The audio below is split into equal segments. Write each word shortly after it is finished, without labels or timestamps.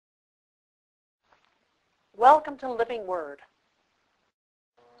Welcome to Living Word.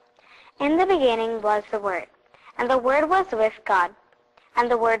 In the beginning was the Word, and the Word was with God,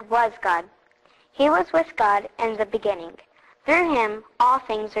 and the Word was God. He was with God in the beginning. Through him all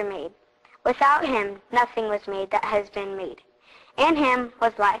things were made. Without him nothing was made that has been made. In him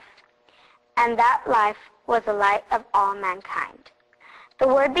was life, and that life was the light of all mankind. The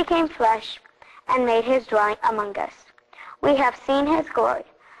Word became flesh and made his dwelling among us. We have seen his glory,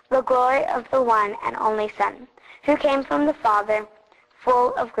 the glory of the one and only Son, who came from the Father,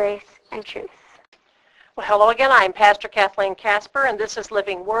 full of grace and truth. Well, hello again. I'm Pastor Kathleen Casper, and this is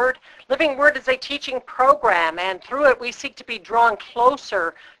Living Word. Living Word is a teaching program, and through it we seek to be drawn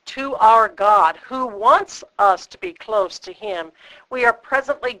closer to our God, who wants us to be close to him. We are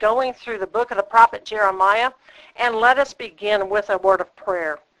presently going through the book of the prophet Jeremiah, and let us begin with a word of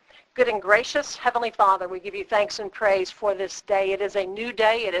prayer. Good and gracious Heavenly Father, we give you thanks and praise for this day. It is a new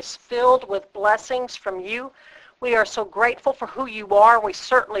day. It is filled with blessings from you. We are so grateful for who you are. We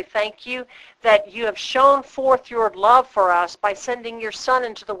certainly thank you that you have shown forth your love for us by sending your Son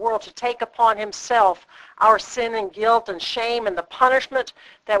into the world to take upon himself our sin and guilt and shame and the punishment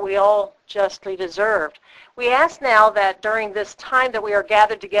that we all justly deserved. We ask now that during this time that we are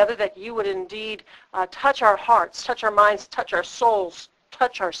gathered together, that you would indeed touch our hearts, touch our minds, touch our souls,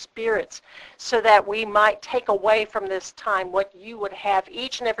 touch our spirits, so that we might take away from this time what you would have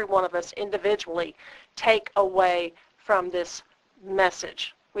each and every one of us individually take away from this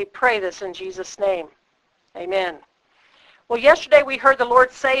message. We pray this in Jesus' name. Amen. Well, yesterday we heard the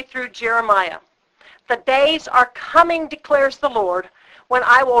Lord say through Jeremiah, "The days are coming, declares the Lord, when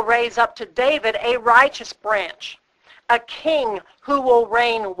I will raise up to David a righteous branch, a king who will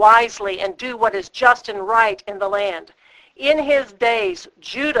reign wisely and do what is just and right in the land. In his days,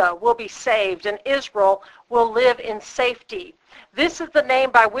 Judah will be saved, and Israel will live in safety. This is the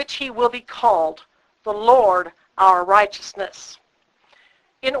name by which he will be called, the Lord our righteousness."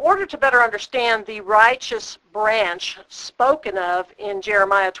 In order to better understand the righteous branch spoken of in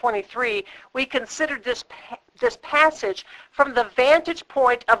Jeremiah 23, we considered this passage from the vantage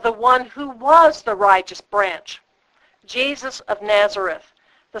point of the one who was the righteous branch, Jesus of Nazareth,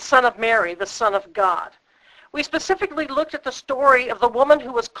 the son of Mary, the Son of God. We specifically looked at the story of the woman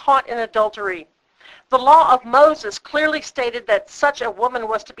who was caught in adultery. The law of Moses clearly stated that such a woman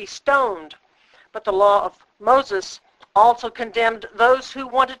was to be stoned, but the law of Moses also condemned those who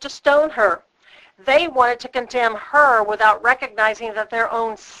wanted to stone her. They wanted to condemn her without recognizing that their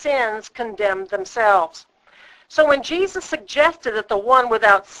own sins condemned themselves. So when Jesus suggested that the one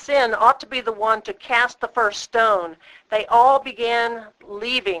without sin ought to be the one to cast the first stone, they all began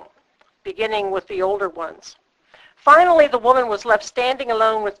leaving, beginning with the older ones. Finally, the woman was left standing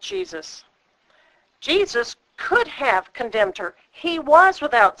alone with Jesus. Jesus could have condemned her. He was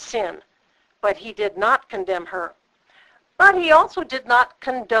without sin, but he did not condemn her. But he also did not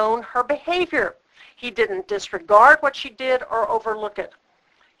condone her behavior. He didn't disregard what she did or overlook it.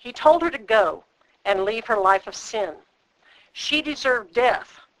 He told her to go and leave her life of sin. She deserved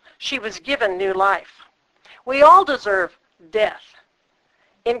death. She was given new life. We all deserve death.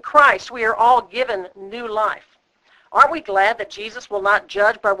 In Christ, we are all given new life. Aren't we glad that Jesus will not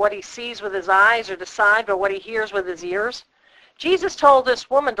judge by what he sees with his eyes or decide by what he hears with his ears? Jesus told this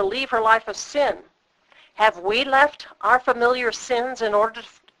woman to leave her life of sin. Have we left our familiar sins in order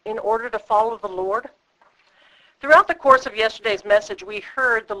to follow the Lord? Throughout the course of yesterday's message, we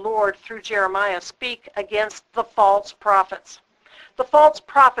heard the Lord, through Jeremiah, speak against the false prophets. The false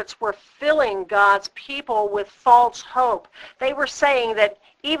prophets were filling God's people with false hope. They were saying that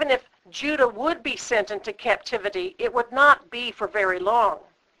even if Judah would be sent into captivity, it would not be for very long.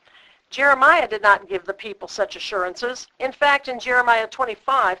 Jeremiah did not give the people such assurances. In fact, in Jeremiah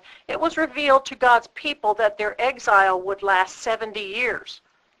 25, it was revealed to God's people that their exile would last 70 years,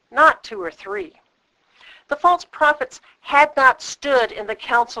 not 2 or 3. The false prophets had not stood in the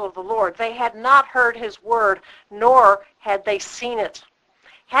counsel of the Lord. They had not heard his word, nor had they seen it.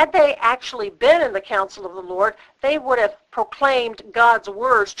 Had they actually been in the counsel of the Lord, they would have proclaimed God's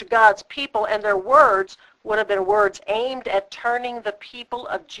words to God's people, and their words would have been words aimed at turning the people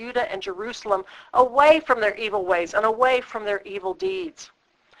of Judah and Jerusalem away from their evil ways and away from their evil deeds.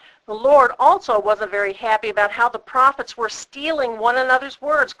 The Lord also wasn't very happy about how the prophets were stealing one another's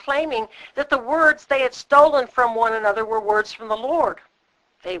words, claiming that the words they had stolen from one another were words from the Lord.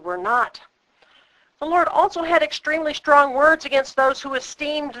 They were not. The Lord also had extremely strong words against those who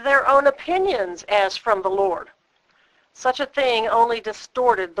esteemed their own opinions as from the Lord. Such a thing only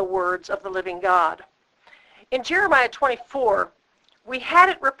distorted the words of the living God. In Jeremiah 24, we had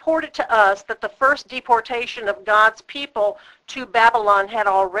it reported to us that the first deportation of God's people to Babylon had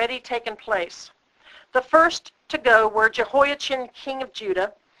already taken place. The first to go were Jehoiachin, king of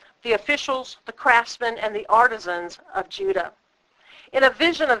Judah, the officials, the craftsmen, and the artisans of Judah. In a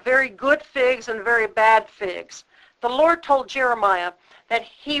vision of very good figs and very bad figs, the Lord told Jeremiah that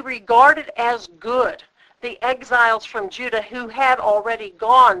he regarded as good the exiles from Judah who had already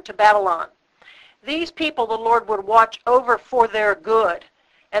gone to Babylon. These people the Lord would watch over for their good,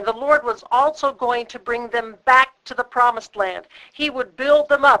 and the Lord was also going to bring them back to the promised land. He would build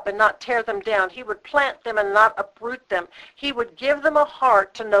them up and not tear them down. He would plant them and not uproot them. He would give them a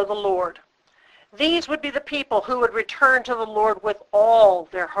heart to know the Lord. These would be the people who would return to the Lord with all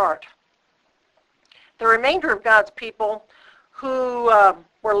their heart. The remainder of God's people who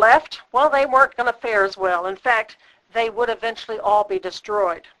were left, well, they weren't going to fare as well. In fact, they would eventually all be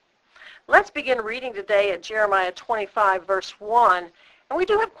destroyed. Let's begin reading today at Jeremiah 25, verse 1. And we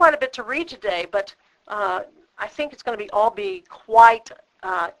do have quite a bit to read today, but I think it's going to all be quite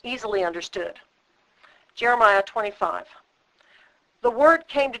easily understood. Jeremiah 25. The word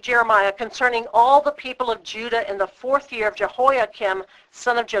came to Jeremiah concerning all the people of Judah in the 4th year of Jehoiakim,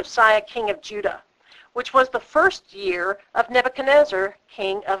 son of Josiah, king of Judah, which was the 1st year of Nebuchadnezzar,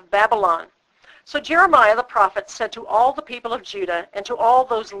 king of Babylon. So Jeremiah the prophet said to all the people of Judah and to all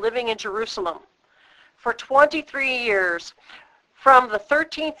those living in Jerusalem, for 23 years, from the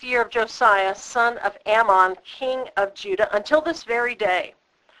 13th year of Josiah, son of Ammon, king of Judah, until this very day,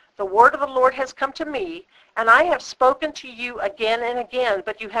 the word of the Lord has come to me, and I have spoken to you again and again,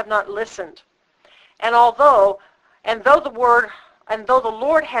 but you have not listened. And though the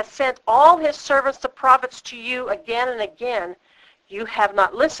Lord has sent all his servants the prophets to you again and again, you have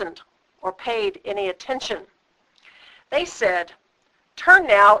not listened or paid any attention. They said, turn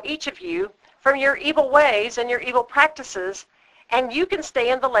now, each of you, from your evil ways and your evil practices, and you can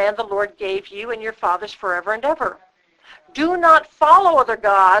stay in the land the Lord gave you and your fathers forever and ever. Do not follow other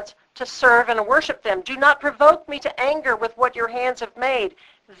gods to serve and worship them. Do not provoke me to anger with what your hands have made.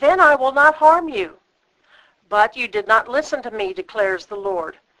 Then I will not harm you. But you did not listen to me, declares the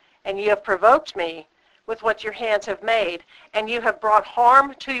Lord, and you have provoked me with what your hands have made, and you have brought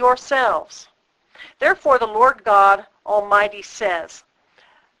harm to yourselves. Therefore the Lord God Almighty says,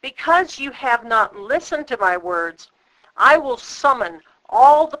 because you have not listened to my words, I will summon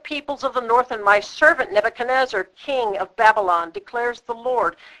all the peoples of the north and my servant Nebuchadnezzar, king of Babylon, declares the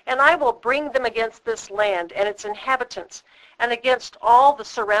Lord, and I will bring them against this land and its inhabitants, and against all the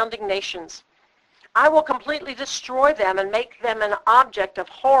surrounding nations. I will completely destroy them and make them an object of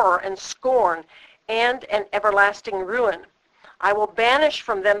horror and scorn and an everlasting ruin. I will banish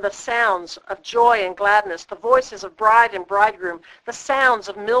from them the sounds of joy and gladness, the voices of bride and bridegroom, the sounds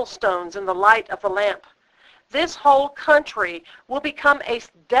of millstones and the light of the lamp. This whole country will become a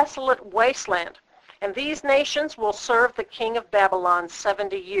desolate wasteland, and these nations will serve the king of Babylon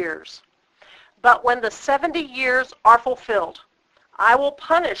 70 years. But when the 70 years are fulfilled, I will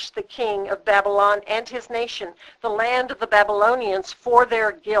punish the king of Babylon and his nation, the land of the Babylonians, for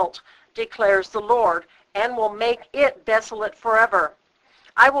their guilt, declares the Lord, and will make it desolate forever.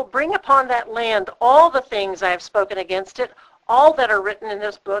 I will bring upon that land all the things I have spoken against it, all that are written in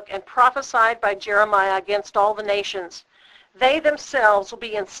this book and prophesied by Jeremiah against all the nations. They themselves will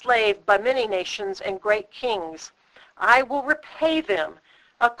be enslaved by many nations and great kings. I will repay them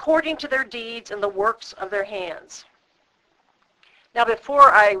according to their deeds and the works of their hands. Now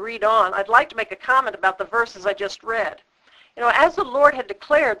before I read on, I'd like to make a comment about the verses I just read. As the Lord had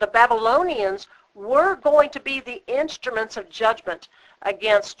declared, the Babylonians were going to be the instruments of judgment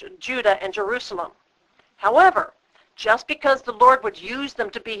against Judah and Jerusalem. However, just because the Lord would use them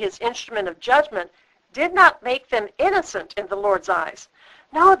to be his instrument of judgment did not make them innocent in the Lord's eyes.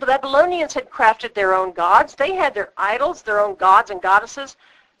 No, the Babylonians had crafted their own gods. They had their idols, their own gods and goddesses.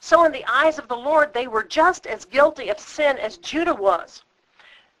 So in the eyes of the Lord, they were just as guilty of sin as Judah was.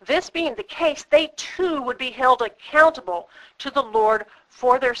 This being the case, they too would be held accountable to the Lord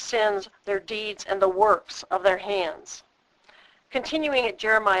for their sins, their deeds, and the works of their hands. Continuing at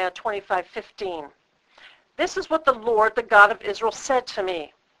Jeremiah 25:15. This is what the Lord, the God of Israel, said to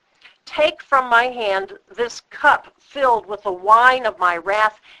me. Take from my hand this cup filled with the wine of my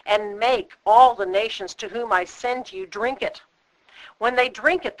wrath, and make all the nations to whom I send you drink it. When they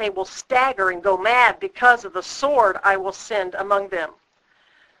drink it, they will stagger and go mad because of the sword I will send among them.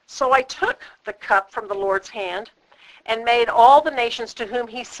 So I took the cup from the Lord's hand and made all the nations to whom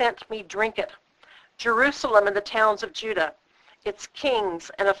he sent me drink it, Jerusalem and the towns of Judah, its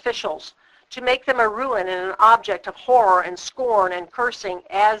kings and officials, to make them a ruin and an object of horror and scorn and cursing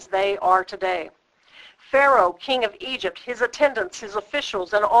as they are today. Pharaoh, king of Egypt, his attendants, his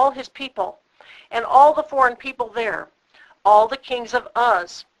officials, and all his people, and all the foreign people there, all the kings of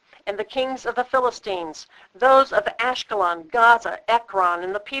Uz, and the kings of the Philistines, those of Ashkelon, Gaza, Ekron,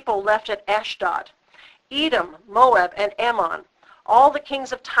 and the people left at Ashdod, Edom, Moab, and Ammon, all the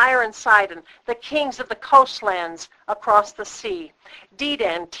kings of Tyre and Sidon, the kings of the coastlands across the sea,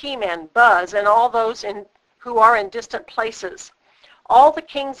 Dedan, Teman, Buz, and all those who are in distant places, all the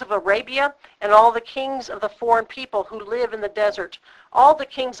kings of Arabia, and all the kings of the foreign people who live in the desert, all the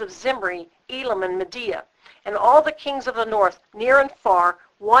kings of Zimri, Elam, and Media, and all the kings of the north, near and far,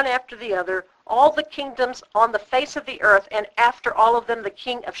 one after the other, all the kingdoms on the face of the earth, and after all of them the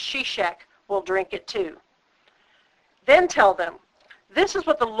king of Sheshach will drink it too. Then tell them, this is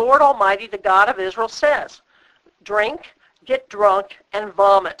what the Lord Almighty, the God of Israel, says. Drink, get drunk, and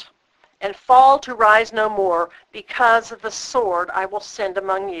vomit, and fall to rise no more, because of the sword I will send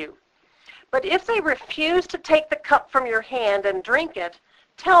among you. But if they refuse to take the cup from your hand and drink it,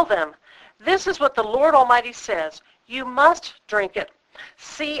 tell them, this is what the Lord Almighty says. You must drink it.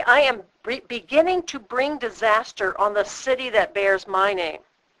 See, I am beginning to bring disaster on the city that bears my name.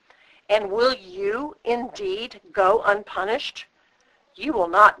 And will you indeed go unpunished? You will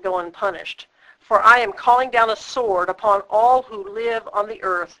not go unpunished, for I am calling down a sword upon all who live on the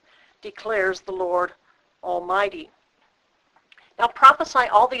earth, declares the Lord Almighty. Now prophesy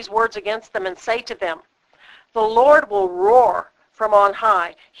all these words against them and say to them, the Lord will roar from on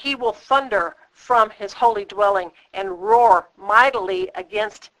high. He will thunder from his holy dwelling and roar mightily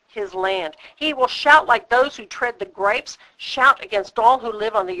against his land. He will shout like those who tread the grapes, shout against all who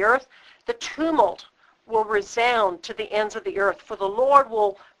live on the earth. The tumult will resound to the ends of the earth, for the Lord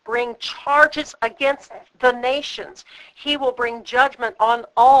will bring charges against the nations. He will bring judgment on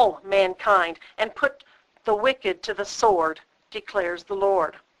all mankind and put the wicked to the sword, declares the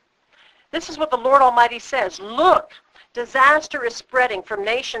Lord. This is what the Lord Almighty says. Look, disaster is spreading from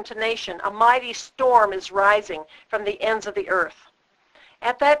nation to nation. A mighty storm is rising from the ends of the earth.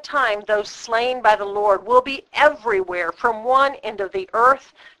 At that time, those slain by the Lord will be everywhere, from one end of the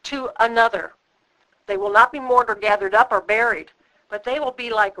earth to another. They will not be mourned or gathered up or buried, but they will be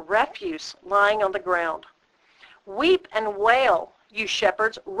like refuse lying on the ground. Weep and wail, you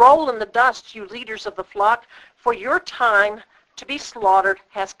shepherds. Roll in the dust, you leaders of the flock, for your time to be slaughtered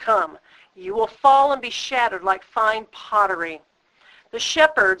has come. You will fall and be shattered like fine pottery. The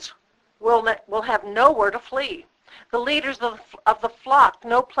shepherds will have nowhere to flee. The leaders of the flock,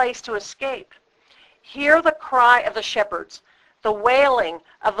 no place to escape. Hear the cry of the shepherds, the wailing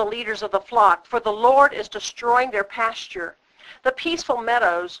of the leaders of the flock, for the Lord is destroying their pasture. The peaceful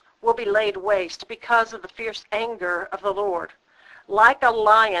meadows will be laid waste because of the fierce anger of the Lord. Like a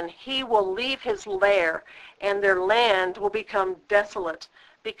lion, he will leave his lair, and their land will become desolate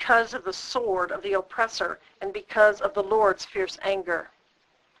because of the sword of the oppressor and because of the Lord's fierce anger.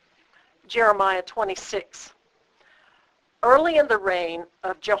 Jeremiah 26. Early in the reign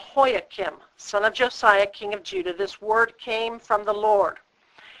of Jehoiakim, son of Josiah, king of Judah, this word came from the Lord.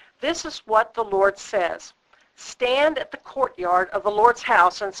 This is what the Lord says. Stand at the courtyard of the Lord's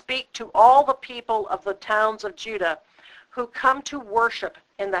house and speak to all the people of the towns of Judah who come to worship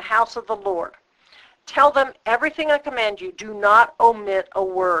in the house of the Lord. Tell them everything I command you. Do not omit a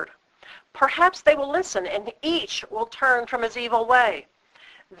word. Perhaps they will listen, and each will turn from his evil way.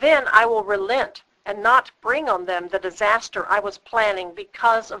 Then I will relent and not bring on them the disaster I was planning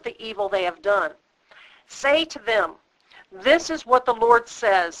because of the evil they have done. Say to them, this is what the Lord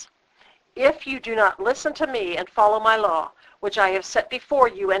says. If you do not listen to me and follow my law, which I have set before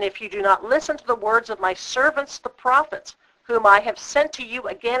you, and if you do not listen to the words of my servants, the prophets, whom I have sent to you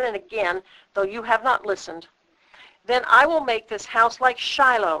again and again, though you have not listened, then I will make this house like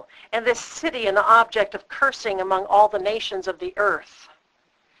Shiloh, and this city an object of cursing among all the nations of the earth.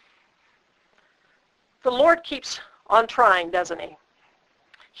 The Lord keeps on trying, doesn't he?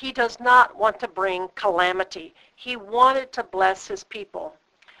 He does not want to bring calamity. He wanted to bless his people,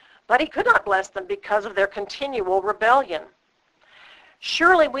 but he could not bless them because of their continual rebellion.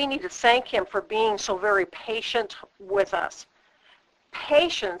 Surely we need to thank him for being so very patient with us.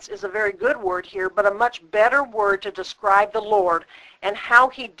 Patience is a very good word here, but a much better word to describe the Lord and how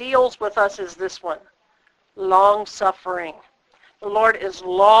he deals with us is this one, long-suffering. The Lord is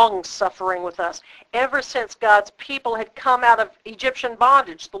long-suffering with us. Ever since God's people had come out of Egyptian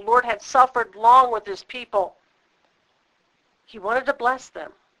bondage, the Lord had suffered long with his people. He wanted to bless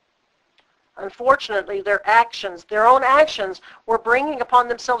them. Unfortunately, their own actions, were bringing upon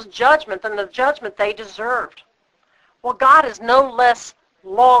themselves judgment than the judgment they deserved. Well, God is no less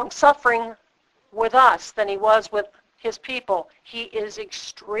long-suffering with us than he was with his people. He is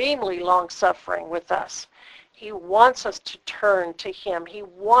extremely long-suffering with us. He wants us to turn to him. He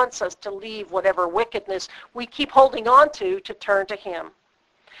wants us to leave whatever wickedness we keep holding on to turn to him.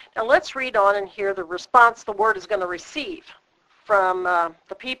 Now let's read on and hear the response the word is going to receive from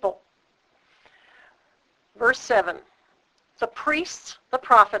the people. Verse 7. The priests, the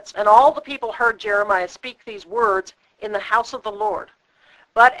prophets, and all the people heard Jeremiah speak these words in the house of the Lord.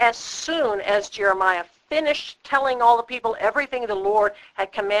 But as soon as Jeremiah finished telling all the people everything the Lord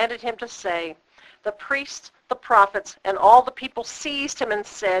had commanded him to say, the priests, the prophets, and all the people seized him and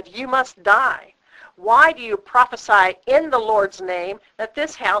said, "You must die. Why do you prophesy in the Lord's name that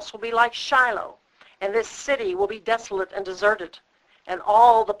this house will be like Shiloh, and this city will be desolate and deserted?" And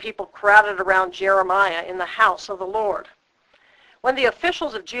all the people crowded around Jeremiah in the house of the Lord. When the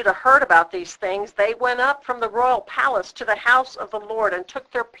officials of Judah heard about these things, they went up from the royal palace to the house of the Lord and took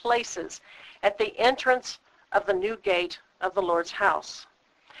their places at the entrance of the new gate of the Lord's house.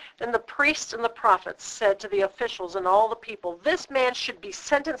 Then the priests and the prophets said to the officials and all the people, "This man should be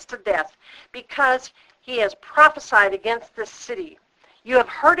sentenced to death because he has prophesied against this city. You have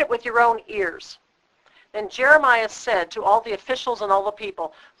heard it with your own ears." Then Jeremiah said to all the officials and all the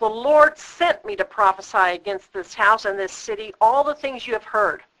people, "The Lord sent me to prophesy against this house and this city all the things you have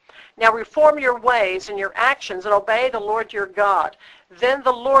heard. Now reform your ways and your actions and obey the Lord your God. Then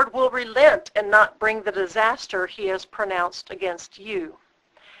the Lord will relent and not bring the disaster he has pronounced against you.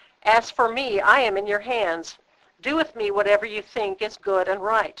 As for me, I am in your hands. Do with me whatever you think is good and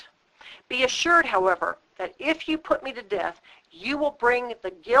right. Be assured, however, that if you put me to death, you will bring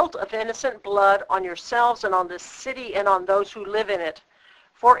the guilt of innocent blood on yourselves and on this city and on those who live in it.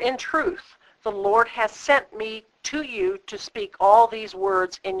 For in truth, the Lord has sent me to you to speak all these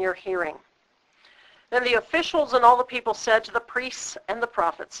words in your hearing." Then the officials and all the people said to the priests and the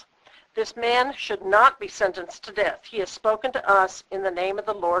prophets, "This man should not be sentenced to death. He has spoken to us in the name of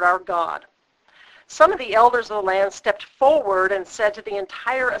the Lord our God." Some of the elders of the land stepped forward and said to the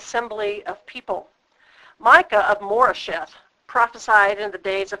entire assembly of people, "Micah of Moresheth prophesied in the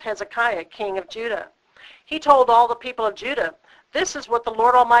days of Hezekiah, king of Judah. He told all the people of Judah, 'This is what the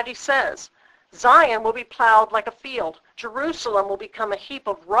Lord Almighty says. Zion will be plowed like a field. Jerusalem will become a heap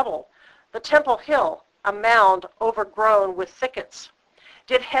of rubble. The Temple Hill, a mound overgrown with thickets.'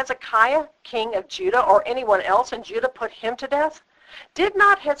 Did Hezekiah, king of Judah, or anyone else in Judah put him to death? Did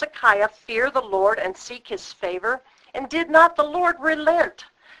not Hezekiah fear the Lord and seek his favor? And did not the Lord relent,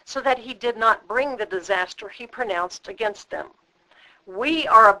 so that he did not bring the disaster he pronounced against them? We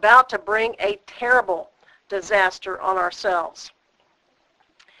are about to bring a terrible disaster on ourselves."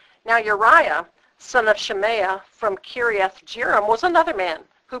 Now Uriah, son of Shemaiah from Kiriath-Jearim, was another man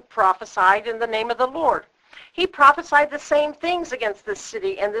who prophesied in the name of the Lord. He prophesied the same things against this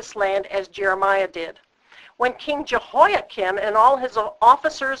city and this land as Jeremiah did. When King Jehoiakim and all his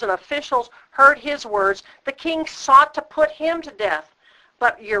officers and officials heard his words, the king sought to put him to death.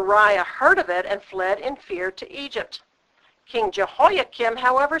 But Uriah heard of it and fled in fear to Egypt. King Jehoiakim,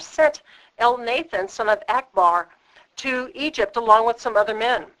 however, sent Elnathan, son of Akbar, to Egypt along with some other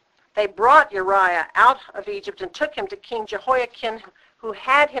men. They brought Uriah out of Egypt and took him to King Jehoiakim, who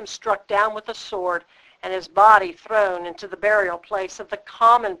had him struck down with a sword and his body thrown into the burial place of the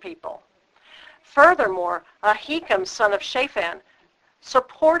common people. Furthermore, Ahikam, son of Shaphan,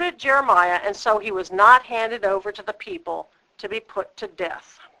 supported Jeremiah, and so he was not handed over to the people to be put to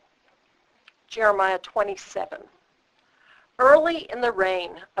death. Jeremiah 27. Early in the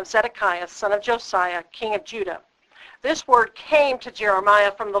reign of Zedekiah, son of Josiah, king of Judah, this word came to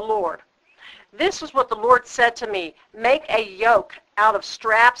Jeremiah from the Lord. "This is what the Lord said to me, make a yoke out of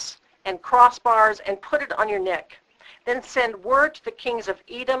straps and crossbars and put it on your neck. Then send word to the kings of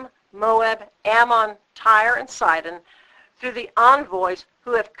Edom, Moab, Ammon, Tyre, and Sidon through the envoys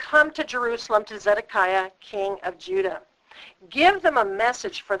who have come to Jerusalem to Zedekiah, king of Judah. Give them a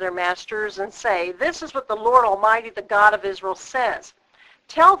message for their masters and say, 'This is what the Lord Almighty, the God of Israel, says.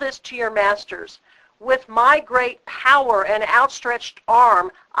 Tell this to your masters. With my great power and outstretched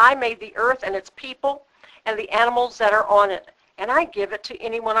arm, I made the earth and its people and the animals that are on it, and I give it to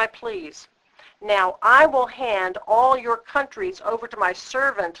anyone I please. Now I will hand all your countries over to my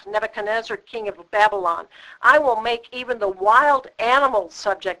servant Nebuchadnezzar, king of Babylon. I will make even the wild animals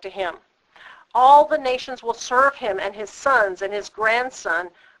subject to him. All the nations will serve him and his sons and his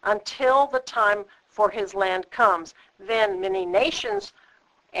grandson until the time for his land comes. Then many nations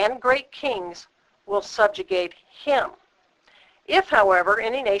and great kings will subjugate him. If, however,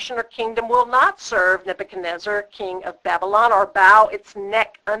 any nation or kingdom will not serve Nebuchadnezzar, king of Babylon, or bow its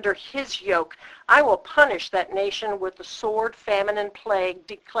neck under his yoke, I will punish that nation with the sword, famine, and plague,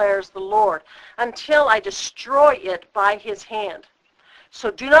 declares the Lord, until I destroy it by his hand.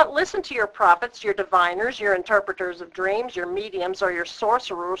 So do not listen to your prophets, your diviners, your interpreters of dreams, your mediums, or your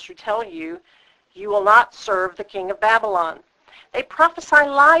sorcerers who tell you, you will not serve the king of Babylon. They prophesy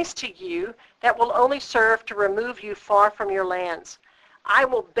lies to you that will only serve to remove you far from your lands. I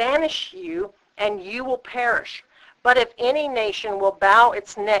will banish you, and you will perish. But if any nation will bow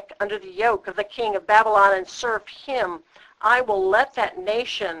its neck under the yoke of the king of Babylon and serve him, I will let that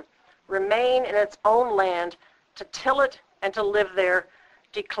nation remain in its own land to till it and to live there,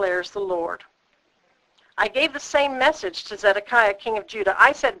 declares the Lord. I gave the same message to Zedekiah, king of Judah.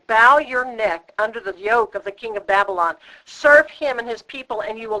 I said, bow your neck under the yoke of the king of Babylon. Serve him and his people,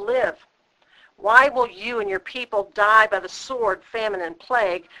 and you will live. Why will you and your people die by the sword, famine, and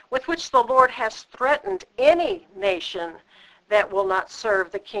plague, with which the Lord has threatened any nation that will not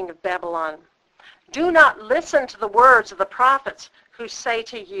serve the king of Babylon? Do not listen to the words of the prophets who say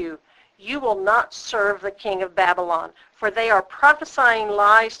to you, you will not serve the king of Babylon, for they are prophesying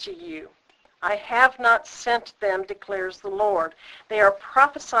lies to you. I have not sent them, declares the Lord. They are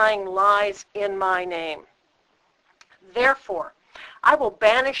prophesying lies in my name. Therefore, I will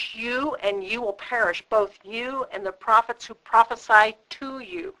banish you, and you will perish, both you and the prophets who prophesy to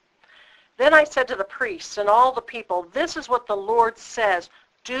you. Then I said to the priests and all the people, this is what the Lord says.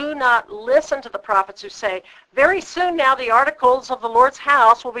 Do not listen to the prophets who say, very soon now the articles of the Lord's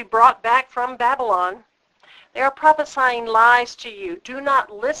house will be brought back from Babylon. They are prophesying lies to you. Do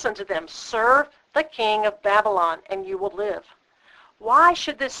not listen to them. Serve the king of Babylon, and you will live. Why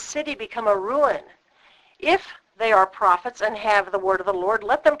should this city become a ruin? If they are prophets and have the word of the Lord,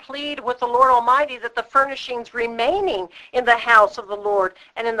 let them plead with the Lord Almighty that the furnishings remaining in the house of the Lord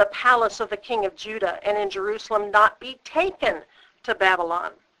and in the palace of the king of Judah and in Jerusalem not be taken to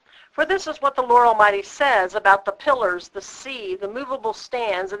Babylon. For this is what the Lord Almighty says about the pillars, the sea, the movable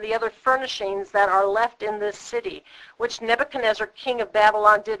stands, and the other furnishings that are left in this city, which Nebuchadnezzar, king of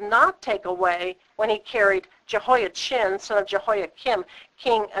Babylon, did not take away when he carried Jehoiachin, son of Jehoiakim,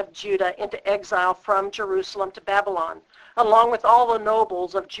 king of Judah, into exile from Jerusalem to Babylon, along with all the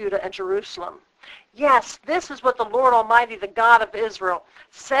nobles of Judah and Jerusalem. Yes, this is what the Lord Almighty, the God of Israel,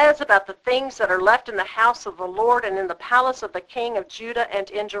 says about the things that are left in the house of the Lord and in the palace of the king of Judah and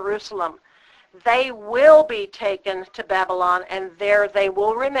in Jerusalem. They will be taken to Babylon, and there they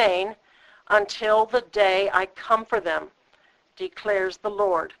will remain until the day I come for them, declares the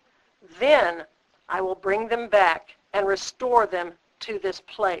Lord. Then I will bring them back and restore them to this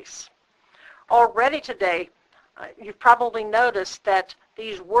place. Already today, you've probably noticed that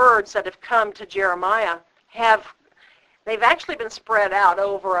these words that have come to Jeremiah they've actually been spread out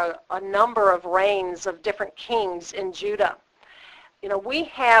over a number of reigns of different kings in Judah. You know, we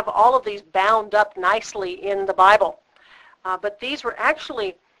have all of these bound up nicely in the Bible, but these were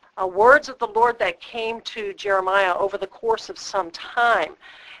actually words of the Lord that came to Jeremiah over the course of some time.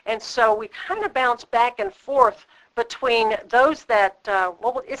 And so we kind of bounce back and forth between those that,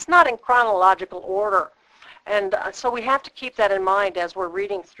 well, it's not in chronological order. And so we have to keep that in mind as we're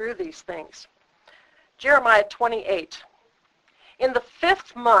reading through these things. Jeremiah 28. In the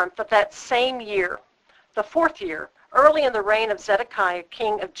 5th month of that same year, the 4th year, early in the reign of Zedekiah,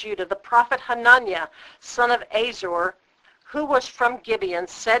 king of Judah, the prophet Hananiah, son of Azur, who was from Gibeon,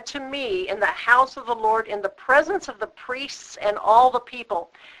 said to me in the house of the Lord, in the presence of the priests and all the people,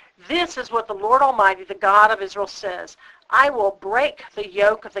 this is what the Lord Almighty, the God of Israel, says. I will break the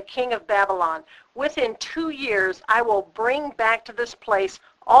yoke of the king of Babylon. Within 2 years, I will bring back to this place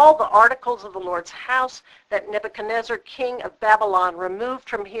all the articles of the Lord's house that Nebuchadnezzar, king of Babylon, removed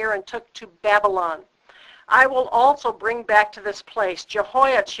from here and took to Babylon. I will also bring back to this place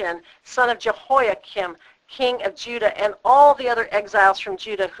Jehoiachin, son of Jehoiakim, king of Judah, and all the other exiles from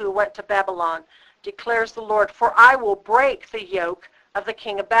Judah who went to Babylon, declares the Lord, for I will break the yoke of the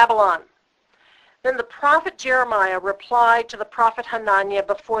king of Babylon. Then the prophet Jeremiah replied to the prophet Hananiah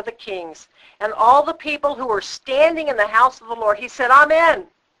before the kings and all the people who were standing in the house of the Lord. He said, Amen.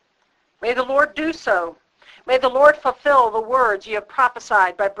 May the Lord do so. May the Lord fulfill the words you have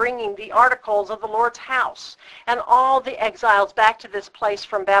prophesied by bringing the articles of the Lord's house and all the exiles back to this place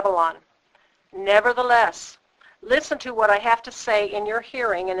from Babylon. Nevertheless, listen to what I have to say in your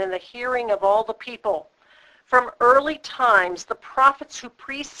hearing and in the hearing of all the people. From early times, the prophets who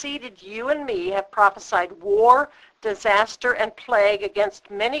preceded you and me have prophesied war, disaster, and plague against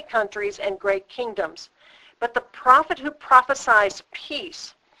many countries and great kingdoms. But the prophet who prophesies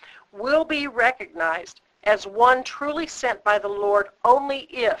peace will be recognized as one truly sent by the Lord only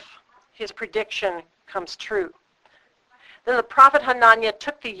if his prediction comes true. Then the prophet Hananiah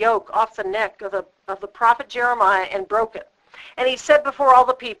took the yoke off the neck of the prophet Jeremiah and broke it. And he said before all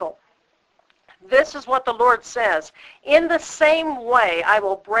the people, this is what the Lord says. In the same way, I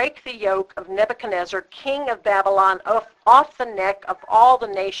will break the yoke of Nebuchadnezzar, king of Babylon, off the neck of all the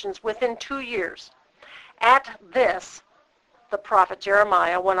nations within 2 years. At this, the prophet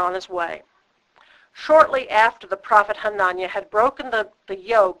Jeremiah went on his way. Shortly after the prophet Hananiah had broken the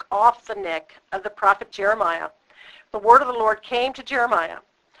yoke off the neck of the prophet Jeremiah, the word of the Lord came to Jeremiah.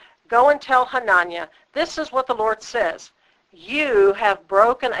 Go and tell Hananiah, this is what the Lord says. You have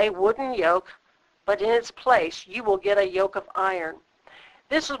broken a wooden yoke, but in its place you will get a yoke of iron.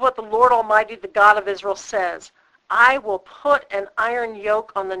 This is what the Lord Almighty, the God of Israel, says. I will put an iron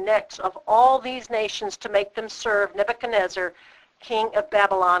yoke on the necks of all these nations to make them serve Nebuchadnezzar, king of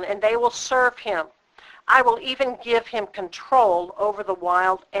Babylon, and they will serve him. I will even give him control over the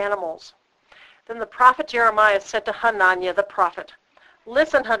wild animals. Then the prophet Jeremiah said to Hananiah the prophet,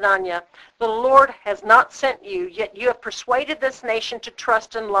 Listen, Hananiah, the Lord has not sent you, yet you have persuaded this nation to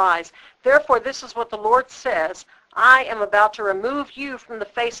trust in lies. Therefore, this is what the Lord says. I am about to remove you from the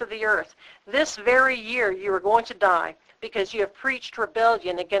face of the earth. This very year you are going to die, because you have preached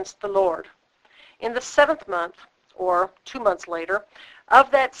rebellion against the Lord. In the 7th month, or 2 months later,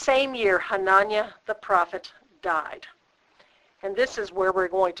 of that same year, Hananiah the prophet died. And this is where we're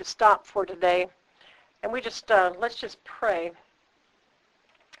going to stop for today. And let's just pray.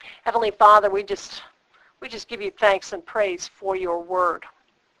 Heavenly Father, we just give you thanks and praise for your word.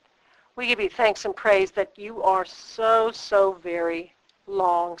 We give you thanks and praise that you are so very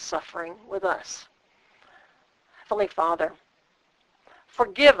long-suffering with us. Heavenly Father,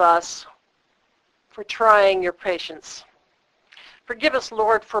 forgive us for trying your patience. Forgive us,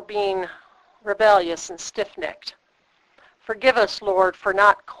 Lord, for being rebellious and stiff-necked. Forgive us, Lord, for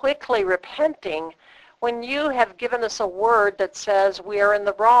not quickly repenting when you have given us a word that says we are in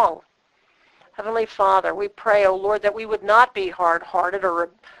the wrong. Heavenly Father, we pray, O Lord, that we would not be hard-hearted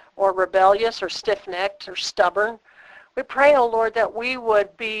or rebellious or stiff-necked or stubborn. We pray, O Lord, that we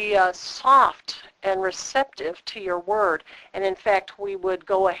would be soft and receptive to your word. And in fact, we would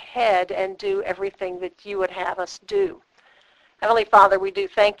go ahead and do everything that you would have us do. Heavenly Father, we do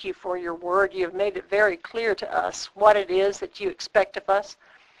thank you for your word. You have made it very clear to us what it is that you expect of us.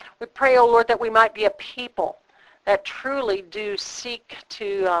 We pray, O Lord, that we might be a people that truly do seek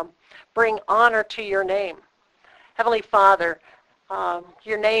to bring honor to your name. Heavenly Father,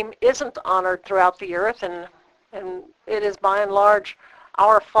 your name isn't honored throughout the earth, and it is by and large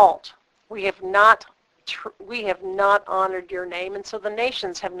our fault. We have not honored your name, and so the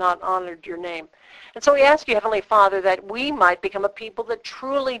nations have not honored your name. And so we ask you, Heavenly Father, that we might become a people that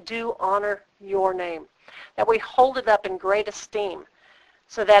truly do honor your name, that we hold it up in great esteem,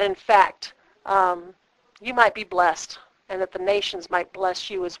 so that in fact you might be blessed, and that the nations might bless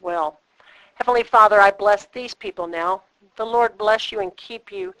you as well. Heavenly Father, I bless these people now. The Lord bless you and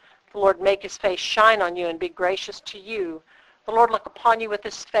keep you. The Lord make his face shine on you and be gracious to you. The Lord look upon you with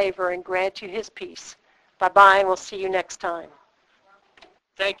his favor and grant you his peace. Bye-bye, and we'll see you next time.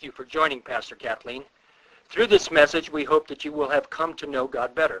 Thank you for joining Pastor Kathleen. Through this message, we hope that you will have come to know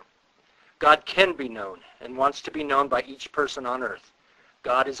God better. God can be known and wants to be known by each person on earth.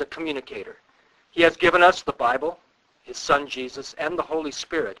 God is a communicator. He has given us the Bible, his Son Jesus, and the Holy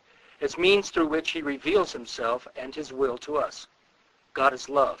Spirit as means through which he reveals himself and his will to us. God is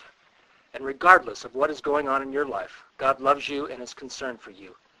love. And regardless of what is going on in your life, God loves you and is concerned for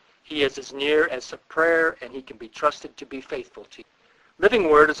you. He is as near as a prayer, and he can be trusted to be faithful to you. Living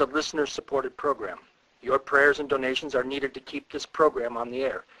Word is a listener-supported program. Your prayers and donations are needed to keep this program on the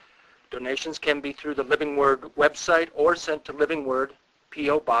air. Donations can be through the Living Word website or sent to Living Word,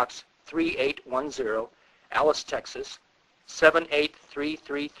 P.O. Box 3810, Alice, Texas,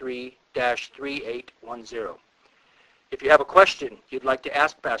 78333-3810. If you have a question you'd like to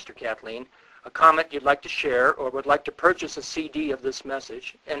ask Pastor Kathleen, a comment you'd like to share, or would like to purchase a CD of this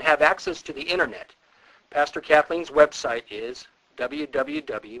message and have access to the internet, Pastor Kathleen's website is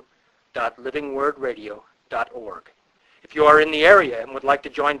www.livingwordradio.org. If you are in the area and would like to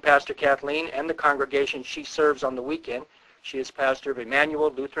join Pastor Kathleen and the congregation she serves on the weekend, she is pastor of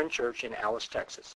Emmanuel Lutheran Church in Alice, Texas.